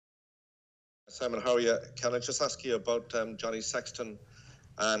Simon, how are you? Can I just ask you about Johnny Sexton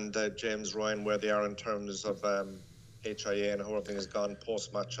and James Ryan, where they are in terms of HIA and how everything has gone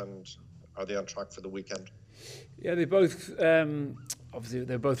post-match, and are they on track for the weekend? Yeah, they both obviously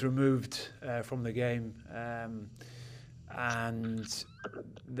they're both removed from the game, and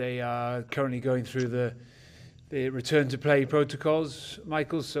they are currently going through the return to play protocols,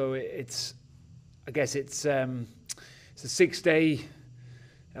 Michael. So I guess it's a 6-day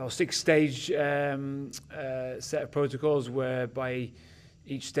or 6-stage set of protocols whereby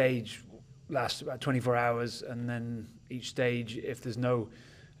each stage lasts about 24 hours, and then each stage, if there's no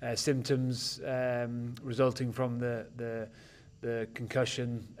symptoms resulting from the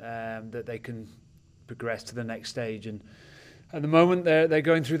concussion, that they can progress to the next stage. And at the moment they're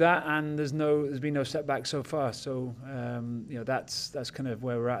going through that, and there's been no setback so far. So that's kind of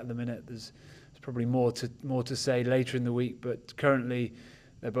where we're at the minute. There's probably more to say later in the week, but currently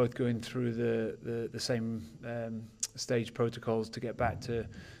they're both going through the same stage protocols to get back to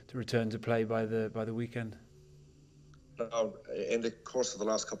return to play by the weekend. Now, in the course of the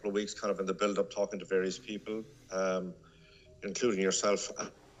last couple of weeks, kind of in the build-up, talking to various people, including yourself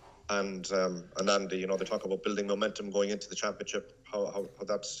and Andy, they talk about building momentum going into the championship, how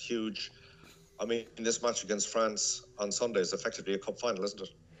that's huge. I mean, this match against France on Sunday is effectively a cup final, isn't it?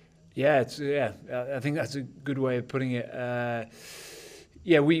 Yeah, I think that's a good way of putting it.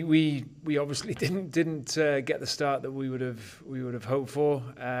 We obviously didn't get the start that we would have hoped for,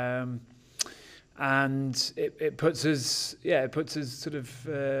 and it puts us sort of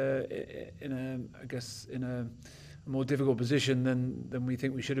in a more difficult position than we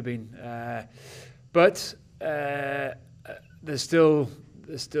think we should have been. But there's still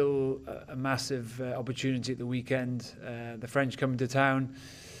a massive opportunity at the weekend. The French coming to town,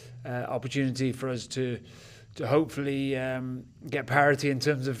 opportunity for us to hopefully get parity in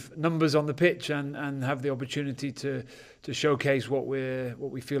terms of numbers on the pitch, and have the opportunity to showcase what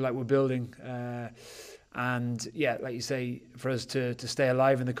we feel like we're building. And yeah, like you say, for us to stay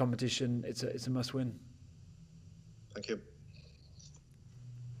alive in the competition, it's a must win. Thank you.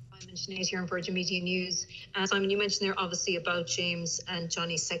 Simon Sinead here in Virgin Media News. Simon, you mentioned there obviously about James and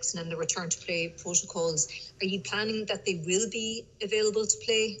Johnny Sexton and the return to play protocols. Are you planning that they will be available to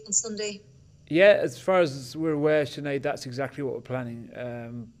play on Sunday? Yeah, as far as we're aware, Sinead, that's exactly what we're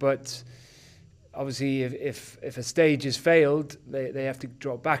planning. But obviously, if a stage is failed, they have to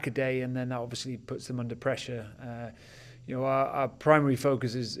drop back a day, and then that obviously puts them under pressure. Our primary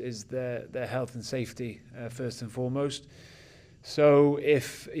focus is their health and safety first and foremost. So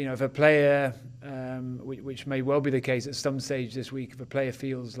if a player, which may well be the case at some stage this week, if a player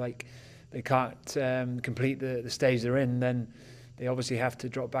feels like they can't complete the stage they're in, then they obviously have to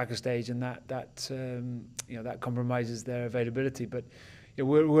drop back a stage, and that compromises their availability. But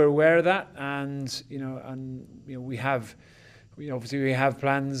we're aware of that, and we have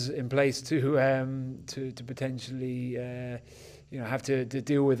plans in place to potentially have to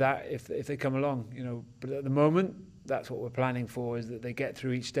deal with that if they come along. But at the moment, that's what we're planning for, is that they get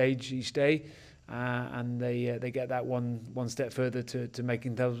through each stage each day, and they get that one step further to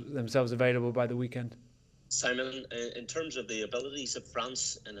making themselves available by the weekend. Simon, in terms of the abilities of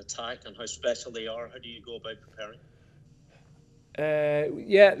France in attack and how special they are, how do you go about preparing?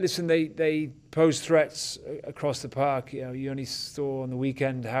 Listen, they pose threats across the park. You only saw on the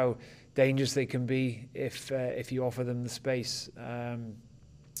weekend how dangerous they can be if you offer them the space.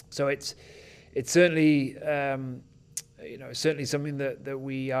 So it's certainly certainly something that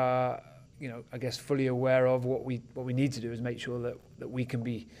we are I guess fully aware of. What we need to do is make sure that we can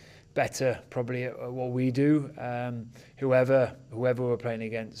be better probably at what we do, whoever we're playing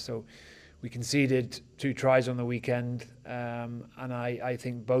against. So we conceded 2 tries on the weekend, and I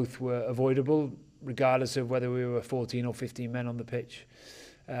think both were avoidable, regardless of whether we were 14 or 15 men on the pitch.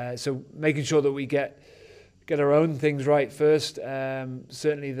 So making sure that we get our own things right first.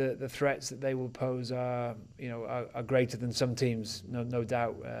 Certainly the threats that they will pose are greater than some teams, no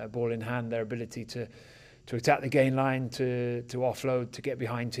doubt. Ball in hand, their ability to attack the gain line, to offload, to get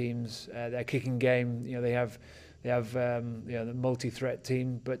behind teams. Their kicking game, they have the multi-threat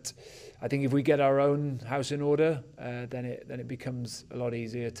team. But I think if we get our own house in order, then it becomes a lot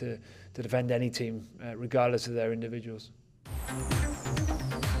easier to defend any team, regardless of their individuals.